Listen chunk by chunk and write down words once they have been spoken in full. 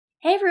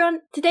Hey everyone,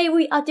 today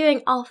we are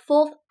doing our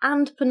fourth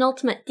and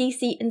penultimate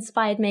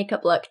DC-inspired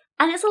makeup look,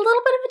 and it's a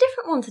little bit of a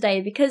different one today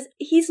because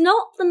he's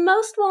not the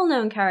most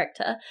well-known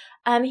character,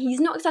 he's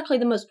not exactly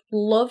the most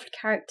loved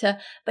character,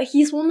 but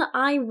he's one that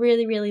I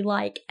really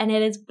like, and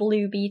it is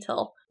Blue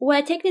Beetle.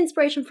 We're taking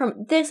inspiration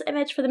from this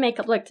image for the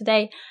makeup look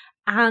today,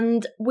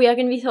 and we are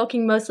going to be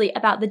talking mostly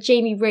about the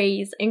Jamie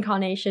Ray's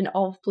incarnation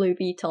of Blue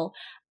Beetle,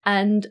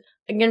 and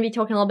I'm going to be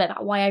talking a little bit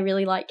about why I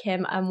really like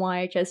him and why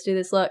I chose to do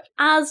this look.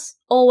 As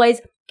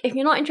always, if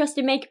you're not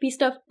interested in makeup-y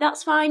stuff,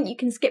 that's fine, you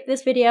can skip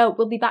this video.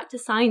 We'll be back to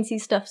sciencey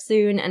stuff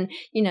soon, and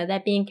you know,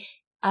 they're being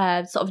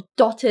sort of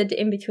dotted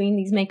in between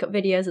these makeup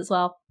videos as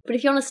well. But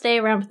if you want to stay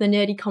around for the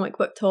nerdy comic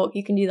book talk,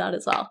 you can do that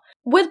as well.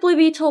 With Blue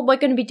Beetle, we're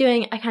going to be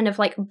doing a kind of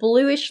like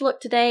bluish look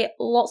today,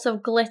 lots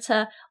of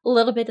glitter, a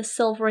little bit of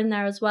silver in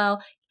there as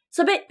well.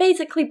 So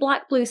basically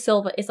black, blue,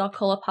 silver is our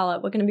colour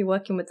palette. We're going to be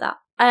working with that.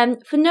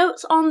 For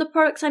notes on the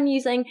products I'm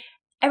using,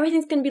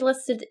 everything's going to be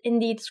listed in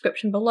the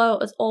description below,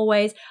 as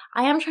always.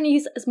 I am trying to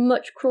use as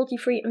much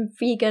cruelty-free and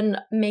vegan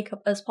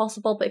makeup as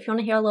possible, but if you want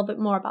to hear a little bit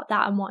more about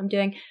that and what I'm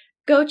doing,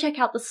 go check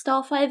out the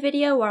Starfire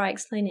video where I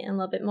explain it in a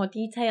little bit more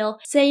detail.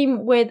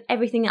 Same with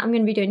everything that I'm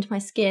going to be doing to my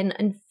skin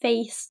and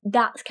face.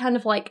 That's kind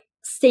of like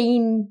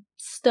same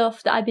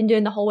stuff that I've been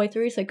doing the whole way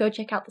through, so go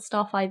check out the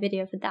Starfire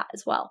video for that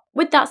as well.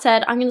 With that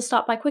said, I'm going to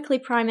start by quickly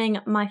priming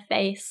my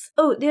face.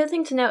 Oh, the other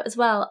thing to note as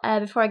well,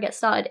 before I get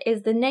started,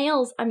 is the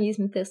nails I'm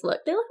using with this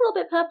look. They look a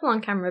little bit purple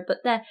on camera, but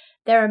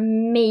they're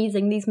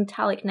amazing, these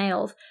metallic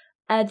nails.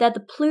 They're the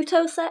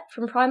Pluto set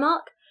from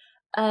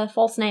Primark,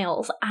 false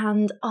nails,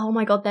 and oh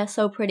my god, they're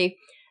so pretty.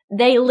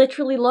 They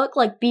literally look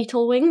like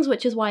beetle wings,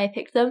 which is why I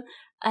picked them.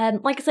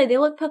 Like I say, they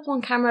look purple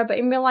on camera, but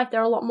in real life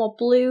they're a lot more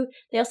blue.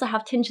 They also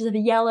have tinges of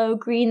yellow,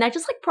 green. They're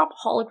just like proper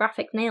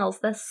holographic nails.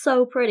 They're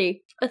so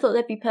pretty. I thought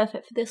they'd be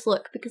perfect for this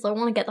look because I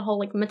want to get the whole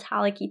like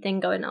metallic-y thing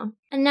going on.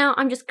 And now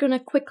I'm just going to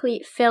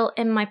quickly fill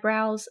in my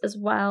brows as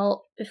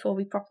well before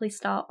we properly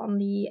start on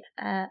the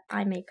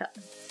eye makeup.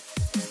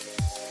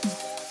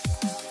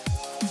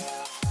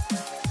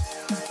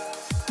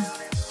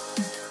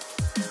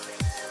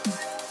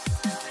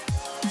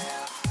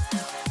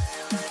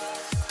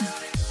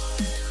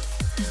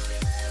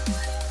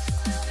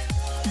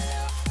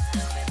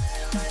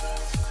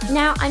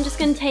 Now I'm just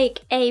going to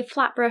take a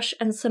flat brush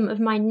and some of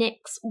my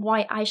NYX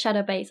white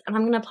eyeshadow base, and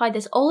I'm going to apply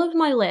this all over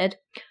my lid,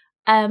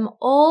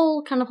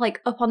 all kind of like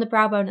up on the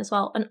brow bone as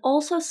well, and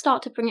also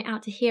start to bring it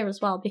out to here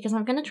as well, because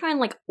I'm going to try and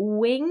like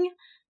wing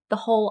the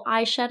whole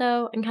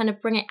eyeshadow and kind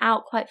of bring it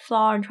out quite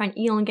far and try and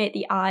elongate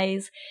the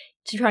eyes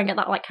to try and get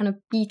that like kind of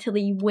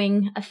beetly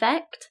wing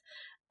effect.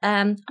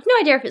 I've no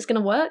idea if it's going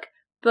to work,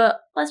 but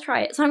let's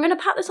try it. So I'm going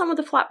to pat this on with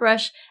a flat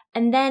brush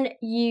and then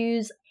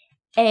use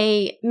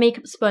a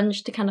makeup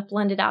sponge to kind of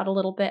blend it out a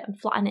little bit and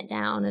flatten it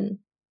down. And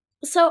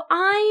so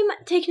I'm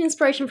taking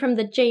inspiration from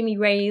the Jamie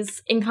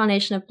Ray's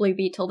incarnation of Blue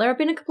Beetle. There have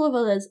been a couple of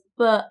others,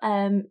 but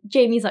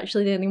Jamie's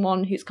actually the only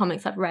one whose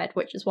comics I've read,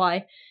 which is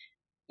why,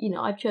 you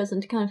know, I've chosen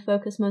to kind of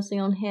focus mostly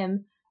on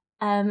him.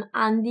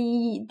 And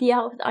the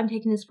outfit that I'm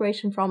taking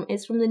inspiration from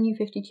is from the New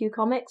 52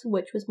 comics,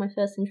 which was my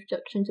first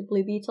introduction to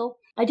Blue Beetle.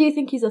 I do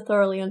think he's a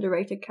thoroughly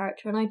underrated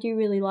character, and I do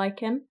really like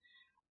him.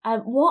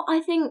 What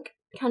I think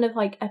kind of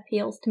like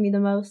appeals to me the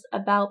most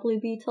about Blue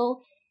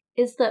Beetle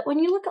is that when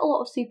you look at a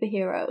lot of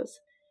superheroes,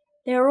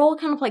 they're all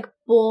kind of like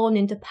born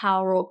into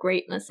power or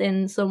greatness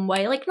in some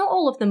way. Like, not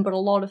all of them, but a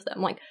lot of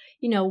them. Like,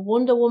 you know,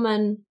 Wonder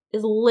Woman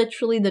is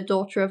literally the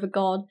daughter of a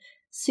god.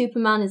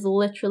 Superman is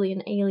literally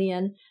an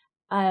alien.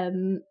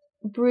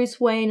 Bruce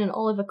Wayne and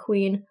Oliver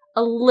Queen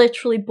are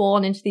literally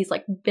born into these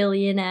like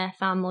billionaire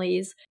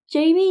families.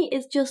 Jamie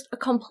is just a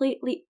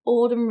completely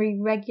ordinary,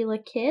 regular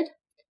kid.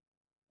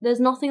 There's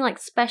nothing like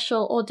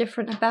special or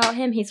different about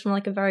him. He's from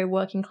like a very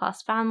working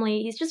class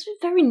family. He's just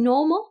very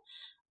normal.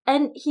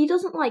 And he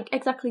doesn't like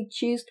exactly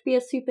choose to be a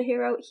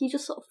superhero. He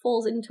just sort of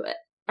falls into it.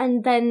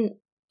 And then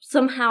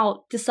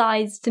somehow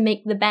decides to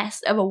make the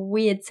best of a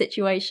weird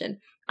situation.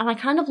 And I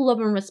kind of love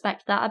and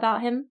respect that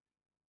about him,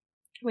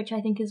 which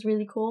I think is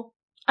really cool.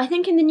 I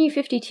think in the New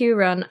 52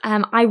 run,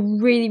 I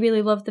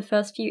really loved the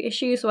first few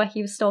issues where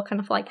he was still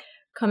kind of like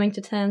coming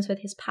to terms with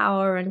his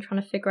power and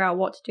trying to figure out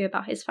what to do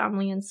about his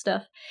family and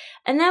stuff.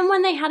 And then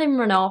when they had him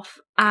run off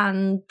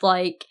and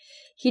like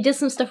he did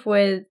some stuff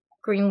with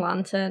Green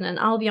Lantern, and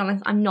I'll be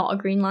honest, I'm not a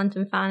Green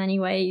Lantern fan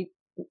anyway.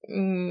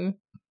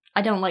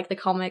 I don't like the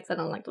comics, I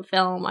don't like the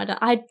film,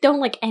 I don't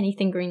like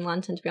anything Green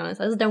Lantern, to be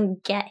honest. I just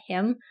don't get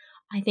him.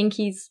 I think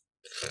he's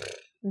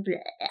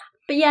bleh.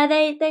 But yeah,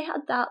 they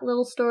had that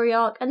little story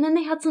arc, and then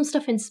they had some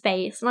stuff in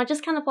space, and I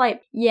just kind of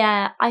like,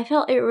 yeah, I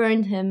felt it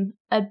ruined him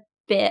a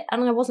bit,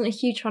 and I wasn't a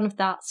huge fan of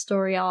that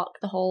story arc,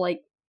 the whole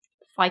like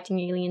fighting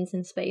aliens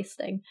in space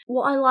thing.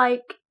 What I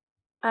like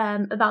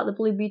about the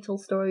Blue Beetle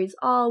stories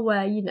are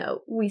where, you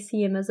know, we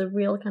see him as a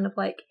real kind of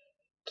like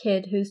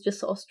kid who's just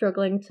sort of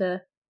struggling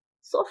to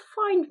sort of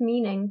find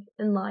meaning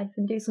in life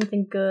and do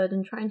something good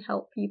and try and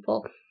help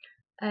people.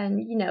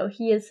 And, you know,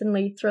 he is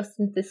suddenly thrust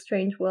into this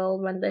strange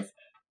world when this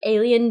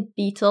alien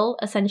beetle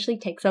essentially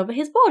takes over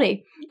his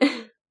body.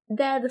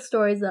 they're the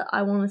stories that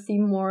I want to see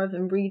more of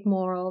and read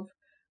more of.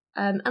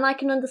 And I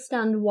can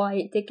understand why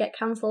it did get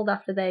cancelled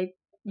after they,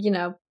 you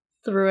know,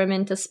 threw him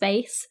into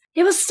space.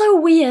 It was so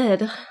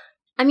weird.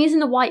 I'm using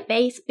the white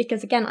base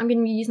because, again, I'm going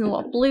to be using a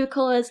lot of blue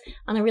colours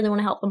and I really want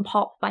to help them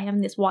pop by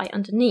having this white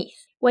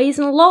underneath. We're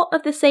using a lot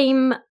of the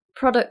same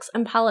products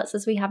and palettes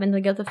as we have in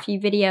the other few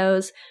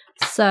videos,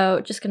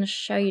 so just going to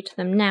show you to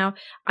them now.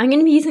 I'm going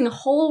to be using a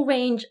whole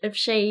range of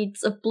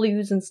shades of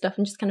blues and stuff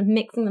and just kind of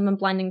mixing them and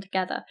blending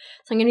together.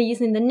 So I'm going to be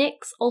using the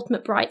NYX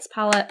Ultimate Brights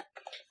palette,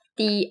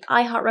 the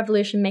I Heart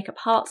Revolution Makeup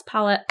Hearts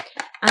palette,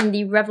 and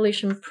the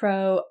Revolution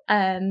Pro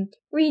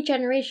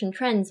Regeneration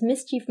Trends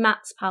Mischief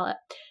Mattes palette.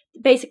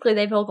 Basically,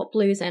 they've all got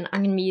blues in.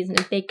 I'm going to be using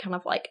a big kind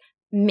of like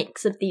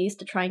mix of these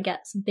to try and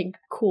get something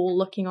cool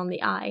looking on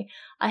the eye.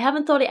 I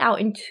haven't thought it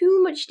out in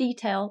too much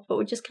detail, but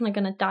we're just kind of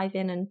going to dive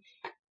in and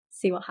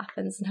see what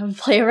happens and have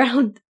a play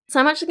around.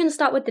 So I'm actually going to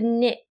start with the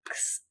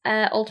NYX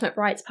Ultimate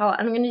Brights palette,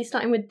 and I'm going to be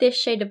starting with this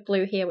shade of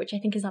blue here, which I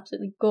think is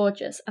absolutely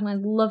gorgeous, and I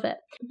love it.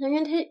 So I'm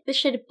going to take this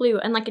shade of blue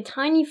and like a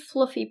tiny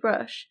fluffy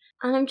brush,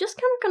 and I'm just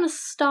kind of going to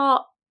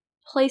start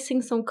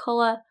placing some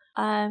colour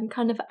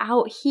kind of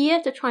out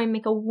here to try and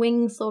make a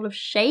wing sort of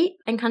shape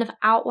and kind of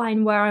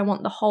outline where I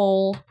want the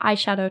whole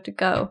eyeshadow to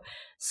go.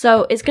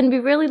 So it's going to be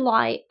really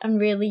light and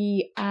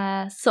really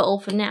subtle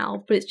for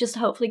now, but it's just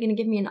hopefully going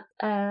to give me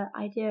an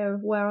idea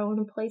of where I want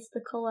to place the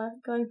colour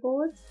going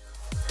forward.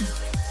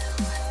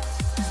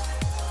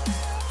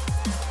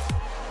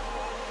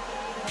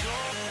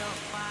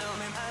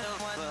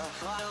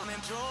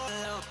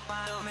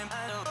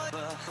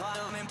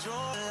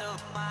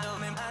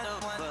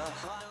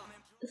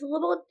 It's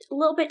a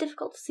little bit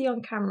difficult to see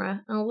on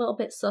camera and a little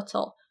bit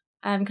subtle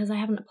because I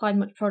haven't applied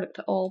much product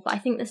at all, but I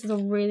think this is a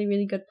really,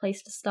 really good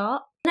place to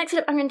start. Next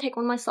up, I'm going to take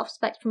one of my soft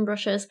spectrum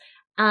brushes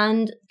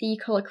and the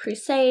colour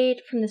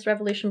Crusade from this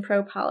Revolution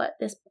Pro palette,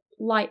 this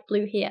light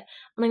blue here,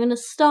 and I'm going to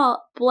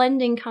start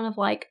blending kind of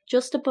like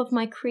just above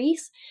my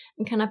crease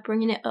and kind of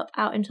bringing it up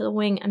out into the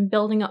wing and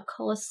building up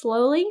colour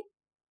slowly.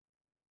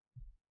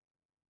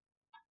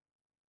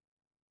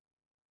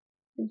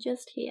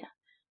 Just here.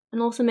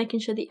 And also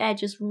making sure the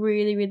edge is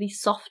really, really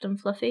soft and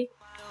fluffy.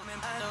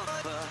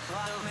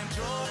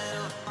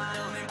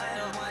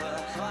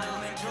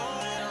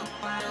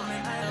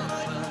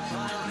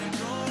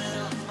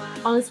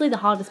 Honestly, the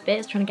hardest bit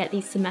is trying to get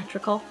these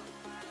symmetrical.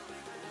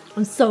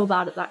 I'm so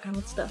bad at that kind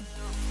of stuff.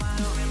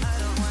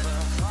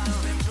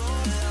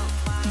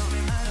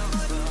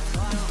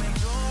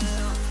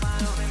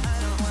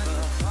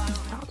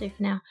 That'll do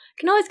for now.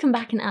 Can always come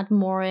back and add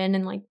more in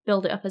and like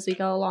build it up as we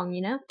go along,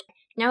 you know?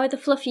 Now with the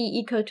fluffy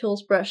Eco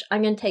Tools brush,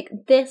 I'm going to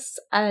take this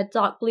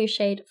dark blue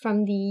shade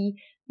from the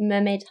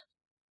Mermaid's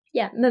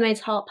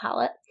Heart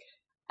palette.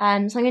 So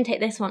I'm going to take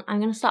this one. I'm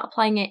going to start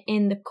applying it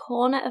in the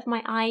corner of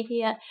my eye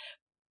here,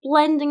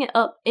 blending it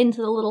up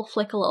into the little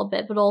flick a little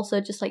bit, but also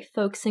just like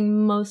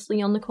focusing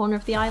mostly on the corner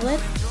of the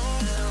eyelid.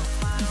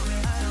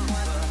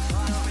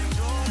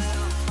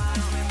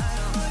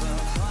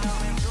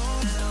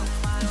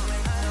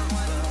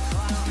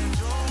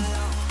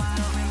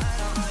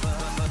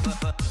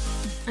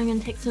 I'm going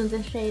to take some of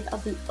the shade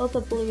of the other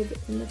blue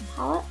that's in this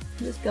palette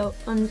and just go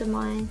under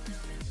my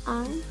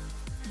eye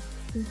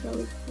and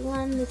slowly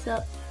blend this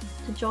up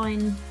to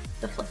join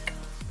the flick.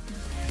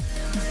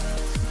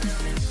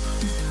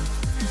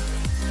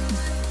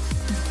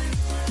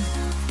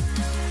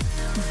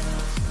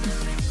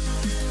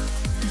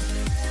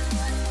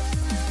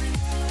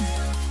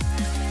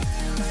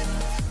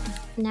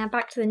 Now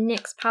back to the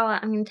NYX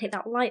palette, I'm going to take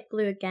that light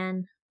blue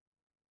again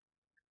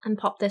and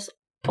pop this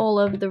all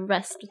over the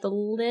rest of the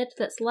lid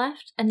that's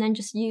left, and then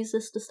just use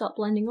this to start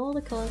blending all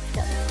the colours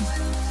together.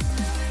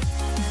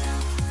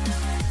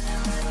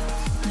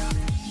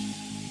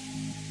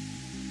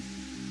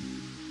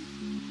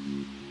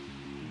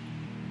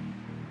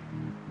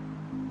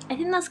 I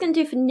think that's going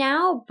to do for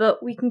now,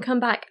 but we can come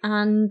back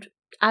and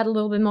add a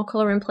little bit more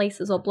colour in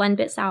places or blend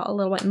bits out a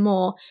little bit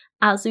more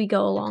as we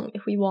go along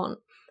if we want.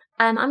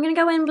 I'm going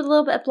to go in with a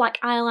little bit of black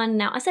eyeliner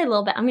now. I say a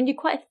little bit, I'm going to do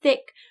quite a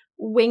thick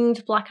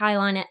winged black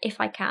eyeliner if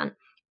I can.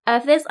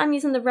 For this, I'm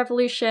using the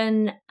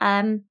Revolution,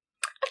 actually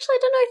I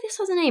don't know if this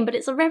has a name, but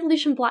it's a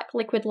Revolution Black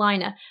Liquid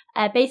Liner.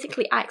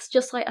 Basically acts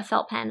just like a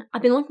felt pen.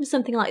 I've been looking for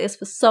something like this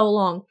for so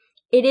long.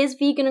 It is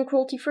vegan and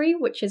cruelty free,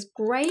 which is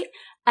great,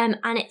 and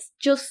it's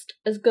just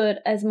as good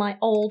as my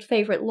old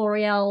favourite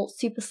L'Oreal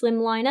Super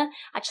Slim Liner.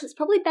 Actually, it's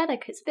probably better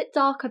because it's a bit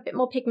darker, a bit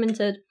more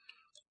pigmented,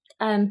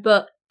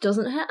 but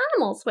doesn't hurt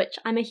animals, which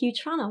I'm a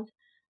huge fan of.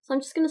 So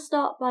I'm just going to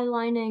start by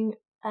lining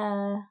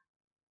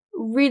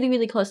really,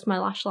 really close to my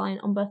lash line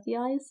on both the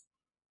eyes.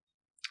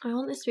 I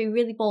want this to be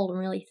really bold and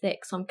really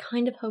thick, so I'm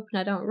kind of hoping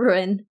I don't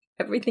ruin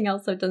everything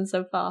else I've done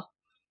so far.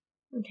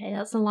 Okay,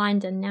 that's the line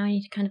done. Now I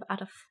need to kind of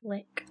add a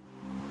flick.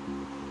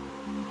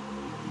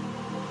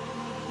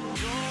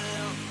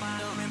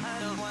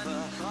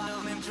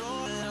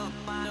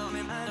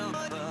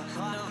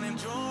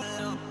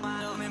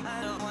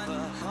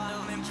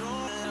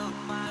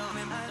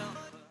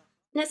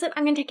 Next up,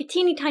 I'm going to take a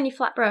teeny tiny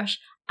flat brush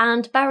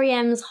and Barry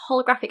M's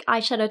holographic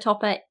eyeshadow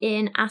topper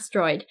in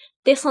Asteroid.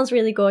 This one's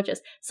really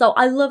gorgeous. So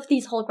I love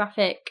these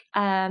holographic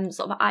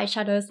sort of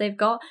eyeshadows they've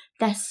got.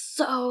 They're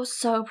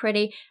so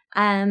pretty.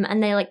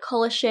 And they like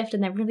colour shift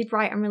and they're really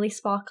bright and really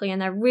sparkly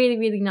and they're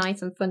really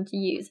nice and fun to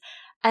use.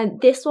 And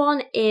this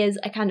one is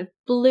a kind of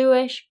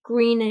bluish,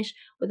 greenish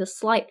with a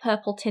slight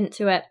purple tint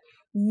to it.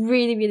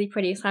 Really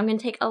pretty. So I'm going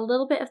to take a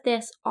little bit of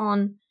this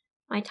on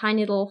my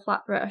tiny little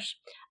flat brush.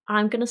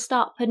 I'm going to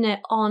start putting it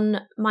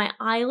on my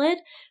eyelid,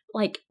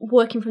 like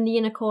working from the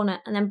inner corner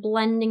and then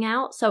blending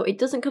out so it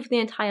doesn't cover the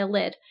entire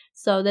lid.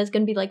 So there's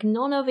going to be like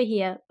none over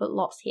here, but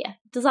lots here.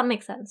 Does that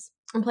make sense?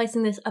 I'm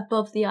placing this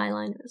above the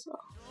eyeliner as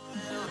well.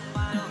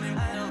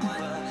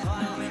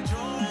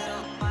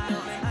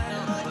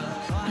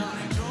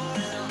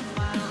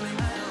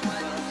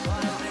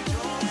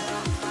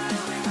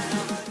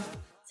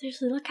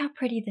 Seriously, look how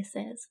pretty this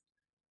is.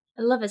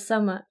 I love it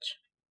so much.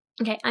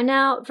 Okay, I'm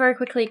now very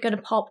quickly going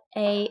to pop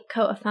a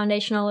coat of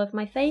foundation all over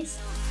my face.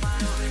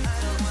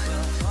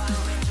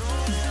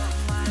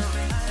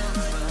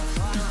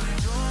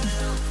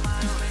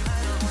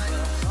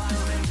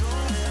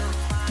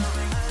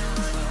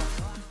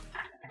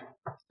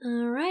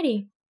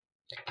 Alrighty.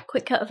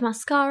 Quick coat of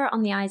mascara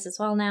on the eyes as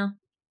well now.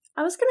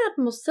 I was going to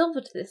add more silver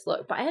to this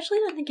look, but I actually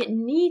don't think it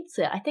needs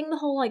it. I think the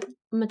whole like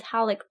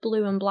metallic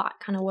blue and black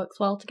kind of works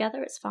well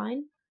together. It's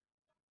fine.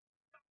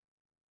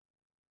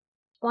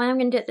 What I'm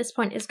going to do at this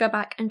point is go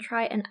back and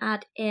try and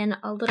add in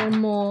a little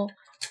more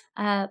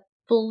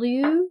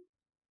blue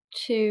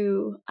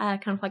to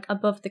kind of like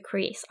above the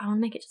crease. I want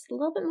to make it just a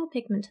little bit more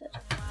pigmented.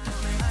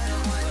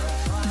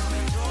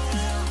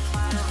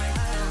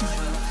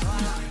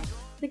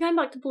 So going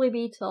back to Blue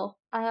Beetle,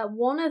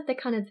 one of the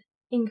kind of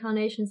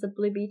incarnations of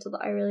Blue Beetle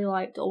that I really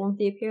liked, or one of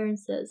the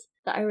appearances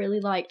that I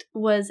really liked,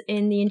 was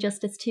in the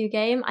Injustice 2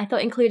 game. I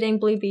thought including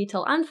Blue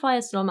Beetle and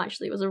Firestorm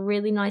actually was a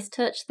really nice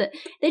touch that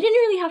they didn't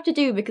really have to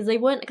do because they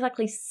weren't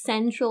exactly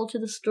central to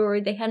the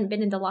story. They hadn't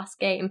been in the last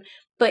game,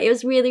 but it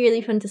was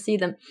really fun to see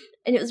them.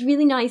 And it was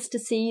really nice to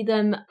see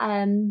them, you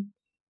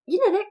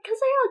know, because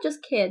they are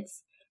just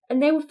kids.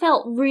 And they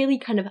felt really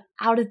kind of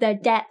out of their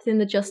depth in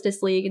the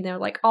Justice League, and they were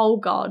like, oh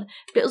god.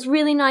 But it was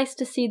really nice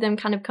to see them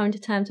kind of coming to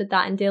terms with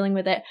that and dealing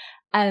with it,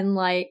 and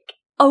like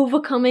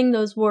overcoming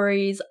those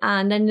worries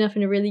and ending up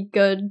in a really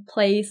good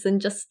place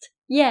and just,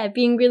 yeah,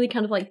 being really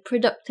kind of like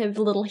productive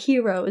little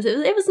heroes.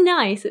 It was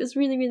nice. It was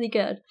really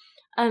good.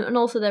 And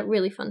also they're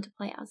really fun to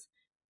play as.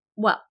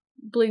 Well,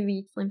 Blue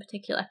Beetle in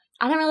particular.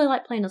 I don't really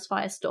like playing as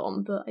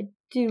Firestorm, but I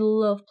do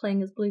love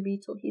playing as Blue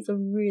Beetle. He's a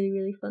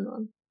really fun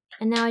one.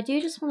 And now I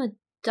do just want to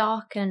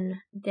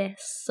darken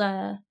this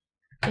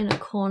inner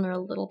corner a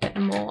little bit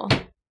more.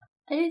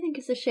 I do think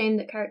it's a shame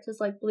that characters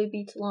like Blue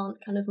Beetle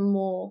aren't kind of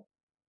more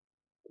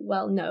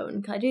well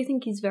known. I do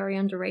think he's very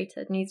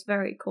underrated and he's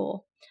very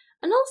cool.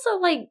 And also,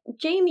 like,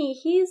 Jamie,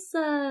 he's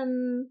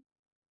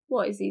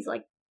what is he,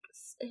 like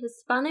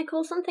Hispanic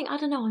or something? I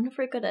don't know, I'm not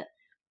very good at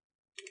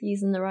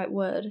using the right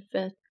word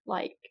for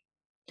like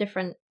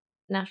different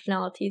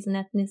nationalities and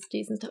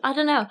ethnicities and stuff. I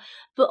don't know,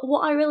 but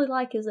what I really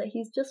like is that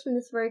he's just from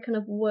this very kind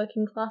of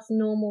working class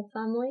normal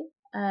family,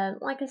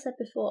 like I said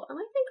before, and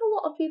I think a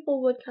lot of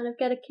people would kind of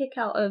get a kick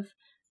out of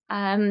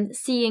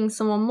seeing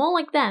someone more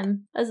like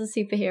them as a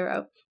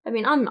superhero. I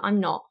mean, I'm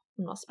not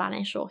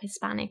Spanish or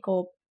Hispanic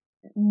or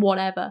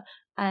whatever,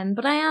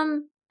 but I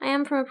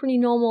am from a pretty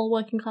normal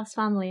working class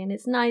family, and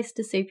it's nice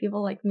to see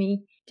people like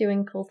me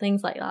doing cool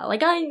things like that.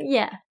 Like,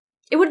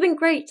 it would have been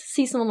great to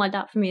see someone like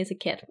that for me as a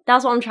kid.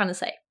 That's what I'm trying to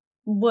say.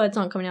 Words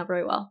aren't coming out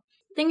very well.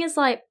 Thing is,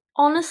 like,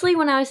 honestly,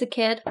 when I was a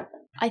kid,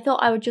 I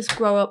thought I would just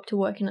grow up to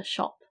work in a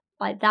shop.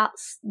 Like,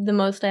 that's the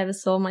most I ever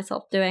saw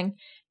myself doing.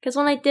 Because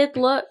when I did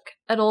look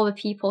at all the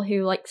people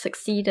who, like,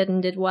 succeeded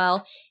and did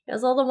well, it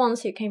was all the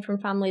ones who came from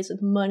families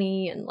with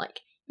money and, like,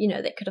 you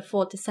know, they could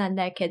afford to send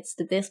their kids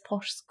to this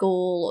posh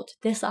school or to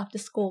this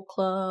after-school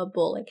club,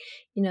 or, like,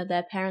 you know,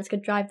 their parents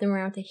could drive them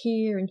around to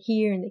here and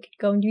they could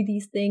go and do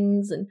these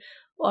things and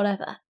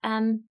whatever.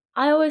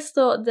 I always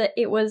thought that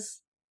it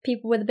was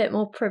people with a bit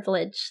more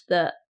privilege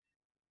that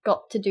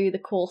got to do the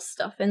cool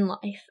stuff in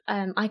life.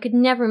 I could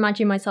never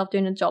imagine myself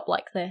doing a job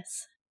like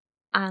this.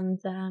 And,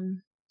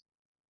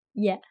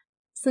 yeah.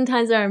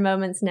 Sometimes there are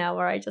moments now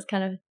where I just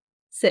kind of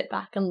sit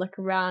back and look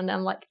around and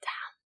I'm like,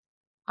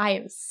 damn, I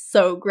am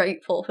so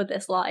grateful for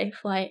this life.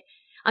 Like,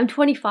 I'm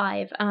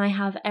 25 and I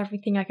have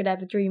everything I could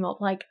ever dream of.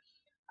 Like,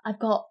 I've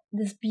got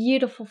this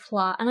beautiful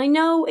flat, and I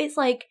know it's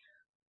like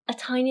a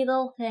tiny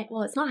little thing.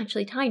 Well, it's not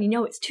actually tiny.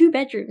 No, it's 2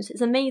 bedrooms.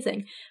 It's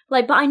amazing.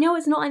 Like, but I know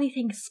it's not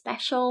anything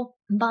special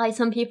by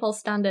some people's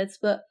standards,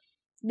 but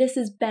this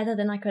is better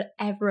than I could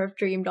ever have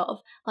dreamed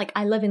of. Like,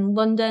 I live in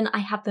London. I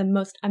have the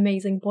most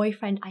amazing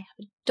boyfriend. I have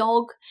a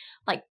dog.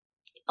 Like,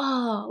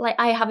 oh, like,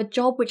 I have a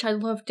job which I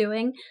love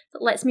doing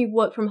that lets me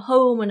work from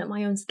home and at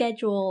my own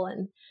schedule.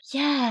 And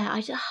yeah,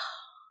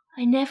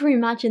 I never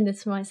imagined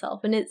this for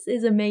myself, and it's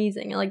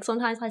amazing. And like,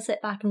 sometimes I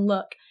sit back and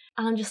look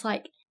and I'm just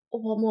like,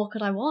 what more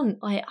could I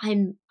want? Like,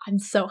 I'm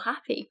so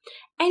happy.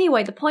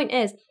 Anyway, the point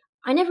is,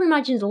 I never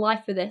imagined a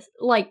life for this,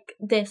 like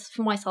this,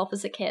 for myself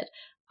as a kid.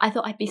 I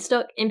thought I'd be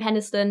stuck in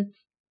Penistone,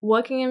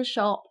 working in a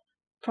shop,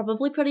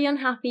 probably pretty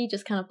unhappy,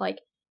 just kind of like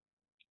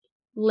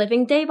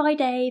living day by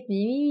day,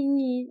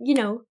 you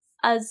know,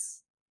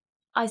 as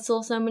I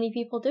saw so many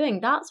people doing.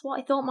 That's what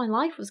I thought my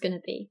life was going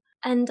to be.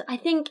 And I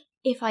think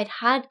if I'd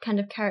had kind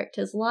of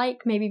characters like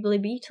maybe Blue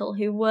Beetle,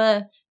 who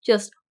were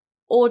just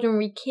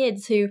ordinary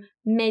kids who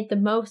made the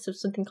most of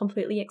something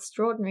completely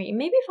extraordinary,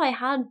 maybe if I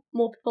had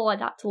more people like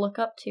that to look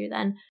up to,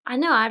 then I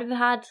know I'd have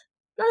had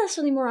not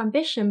necessarily more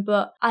ambition,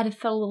 but I'd have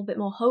felt a little bit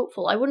more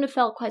hopeful. I wouldn't have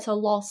felt quite so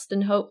lost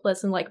and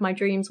hopeless and like my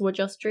dreams were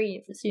just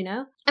dreams, you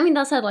know? I mean,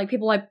 that said, like,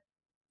 people like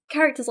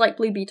characters like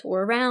Blue Beetle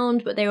were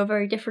around, but they were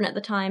very different at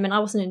the time, and I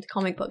wasn't into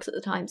comic books at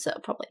the time, so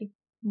probably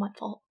my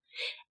fault.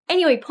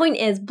 Anyway, point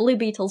is, Blue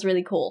Beetle's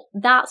really cool.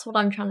 That's what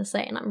I'm trying to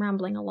say, and I'm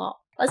rambling a lot.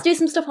 Let's do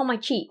some stuff on my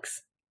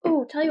cheeks.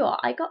 Oh, tell you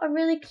what, I got a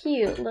really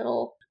cute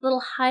little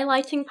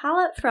highlighting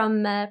palette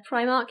from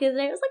Primark the other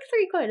day. It was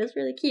like £3, it was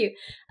really cute.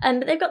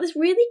 But they've got this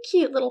really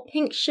cute little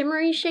pink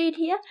shimmery shade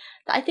here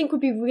that I think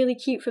would be really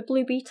cute for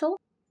Blue Beetle.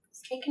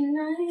 Let's take a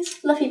nice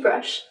fluffy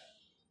brush.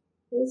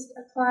 Just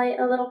apply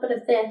a little bit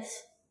of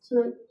this to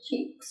my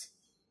cheeks.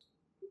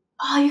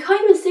 Oh, you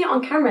can't even see it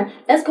on camera.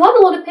 There's quite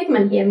a lot of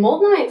pigment here, more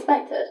than I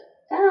expected.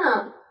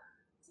 Damn.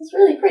 It's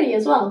really pretty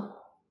as well.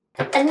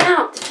 And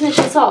now, to finish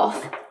this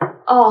off,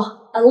 oh,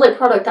 a lip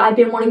product that I've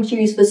been wanting to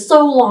use for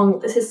so long.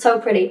 This is so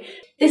pretty.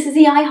 This is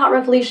the I Heart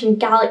Revolution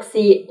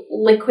Galaxy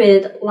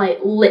Liquid, like,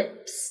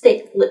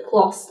 lipstick, lip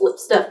gloss, lip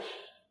stuff.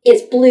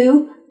 It's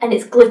blue, and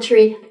it's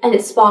glittery, and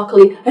it's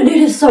sparkly, and it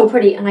is so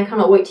pretty, and I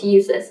cannot wait to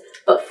use this.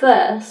 But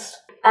first,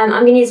 I'm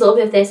going to use a little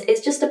bit of this.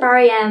 It's just a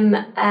Barry M,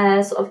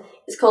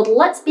 it's called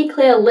Let's Be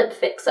Clear Lip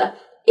Fixer.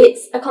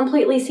 It's a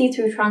completely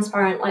see-through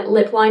transparent, like,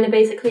 lip liner,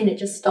 basically, and it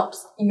just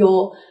stops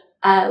your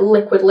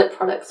liquid lip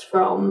products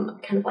from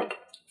kind of, like,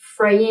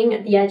 fraying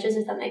at the edges,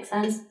 if that makes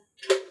sense.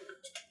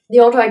 The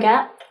older I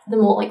get, the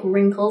more like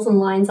wrinkles and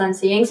lines I'm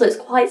seeing, so it's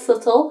quite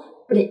subtle,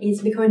 but it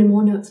is becoming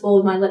more noticeable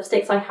with my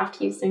lipstick, so I have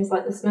to use things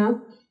like this now.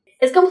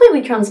 It's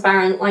completely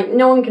transparent, like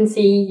no one can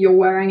see you're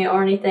wearing it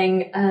or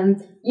anything.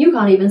 You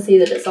can't even see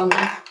that it's on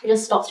there. It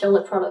just stops your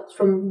lip products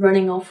from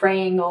running or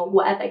fraying or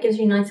whatever. It gives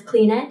you a nice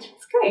clean edge.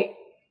 It's great.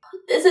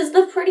 This is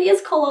the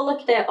prettiest colour,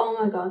 look at it, oh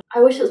my god.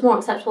 I wish it was more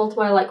acceptable to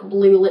wear like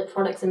blue lip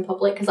products in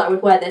public, because I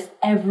would wear this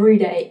every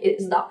day.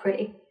 It's that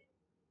pretty.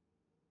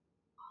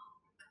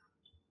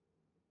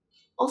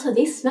 Also,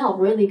 these smell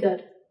really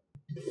good.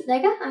 There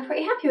you go, I'm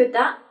pretty happy with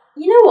that.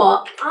 You know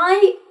what?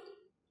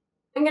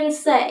 I'm going to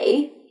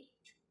say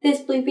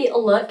this Blue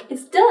Beetle look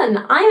is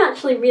done. I'm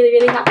actually really,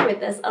 really happy with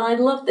this, and I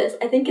love this.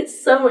 I think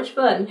it's so much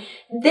fun.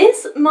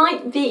 This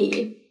might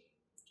be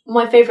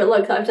my favourite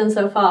look that I've done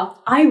so far.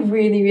 I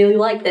really, really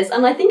like this,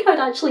 and I think I'd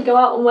actually go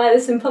out and wear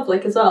this in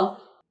public as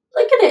well.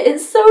 Look at it,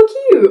 it's so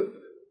cute.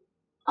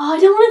 Oh, I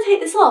don't want to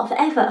take this off,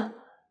 ever.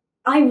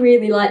 I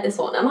really like this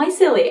one. Am I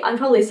silly? I'm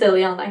probably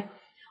silly, aren't I?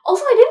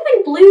 Also, I didn't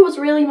think blue was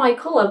really my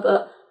colour,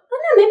 but I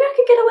don't know, maybe I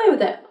could get away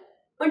with it.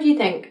 What do you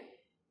think?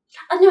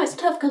 I know it's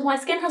tough because my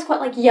skin has quite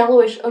like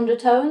yellowish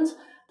undertones,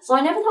 so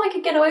I never thought I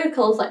could get away with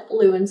colours like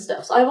blue and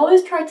stuff. So I've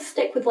always tried to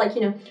stick with like,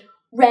 you know,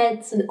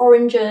 reds and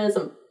oranges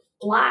and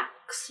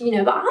blacks, you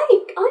know, but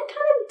I kind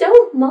of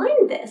don't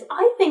mind this.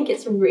 I think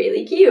it's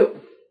really cute.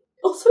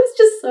 Also, it's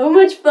just so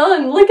much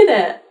fun. Look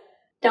at it.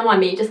 Don't mind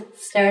me just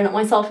staring at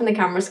myself in the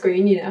camera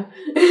screen, you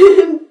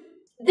know.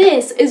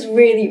 This is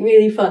really,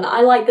 really fun.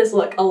 I like this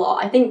look a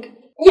lot. I think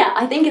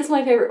it's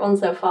my favourite one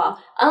so far.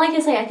 And like I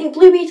say, I think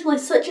Blue Beetle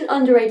is such an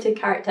underrated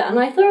character, and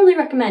I thoroughly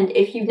recommend,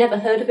 if you've never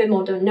heard of him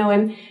or don't know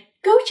him,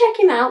 go check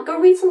him out, go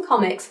read some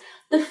comics.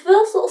 The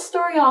first little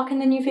story arc in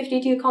the New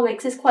 52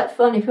 comics is quite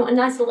fun. If you want a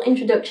nice little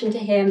introduction to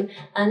him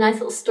and a nice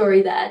little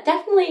story there,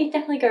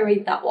 definitely go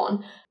read that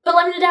one. But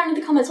let me know down in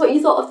the comments what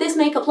you thought of this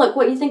makeup look,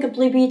 what you think of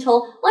Blue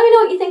Beetle. Let me know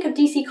what you think of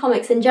DC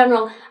Comics in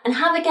general, and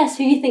have a guess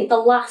who you think the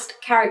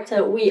last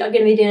character we are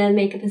going to be doing a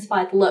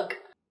makeup-inspired look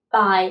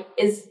by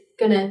is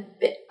going to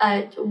be,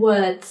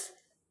 words.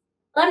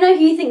 Let me know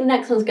who you think the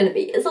next one's going to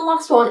be. It's the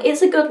last one,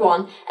 it's a good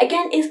one.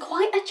 Again, it's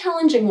quite a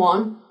challenging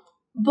one,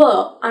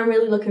 but I'm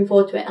really looking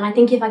forward to it, and I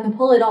think if I can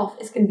pull it off,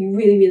 it's going to be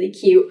really, really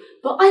cute.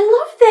 But I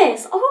love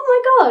this! Oh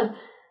my god!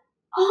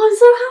 Oh, I'm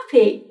so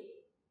happy!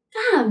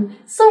 Damn,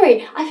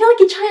 sorry, I feel like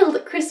a child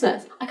at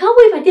Christmas. I can't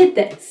believe I did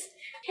this.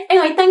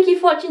 Anyway, thank you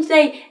for watching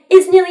today.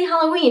 It's nearly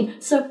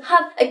Halloween, so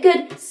have a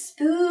good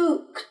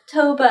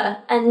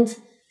Spooktober and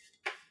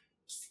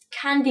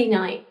candy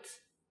night.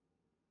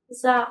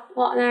 Is that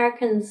what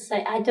Americans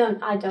say? I don't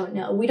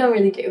know. We don't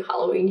really do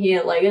Halloween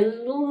here, like a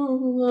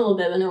little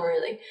bit, but not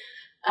really.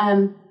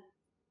 I'm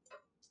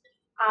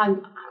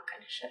gonna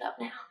shut up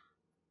now.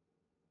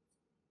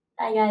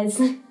 Bye guys.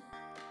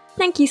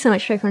 Thank you so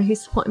much for everyone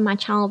who's supporting my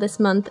channel this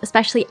month,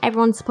 especially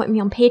everyone supporting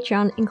me on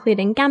Patreon,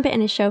 including Gambit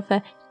and his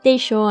chauffeur,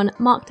 Deshawn,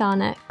 Mark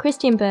Darner,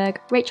 Christian Berg,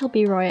 Rachel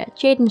B. Royer,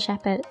 Jaden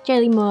Shepherd,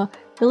 Jaylee Moore,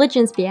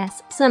 Religions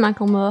BS, Sir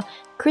Michael Moore,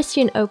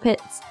 Christian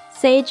Oates,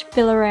 Sage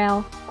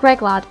Villarreal,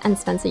 Greg Ladd and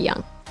Spencer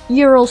Young.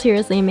 You're all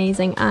seriously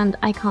amazing and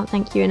I can't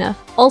thank you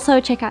enough.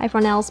 Also, check out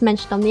everyone else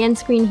mentioned on the end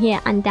screen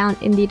here and down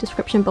in the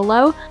description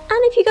below. And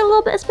if you got a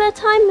little bit of spare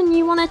time and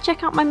you want to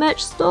check out my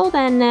merch store,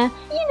 then you know,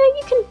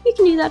 you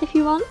can do that if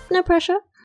you want. No pressure.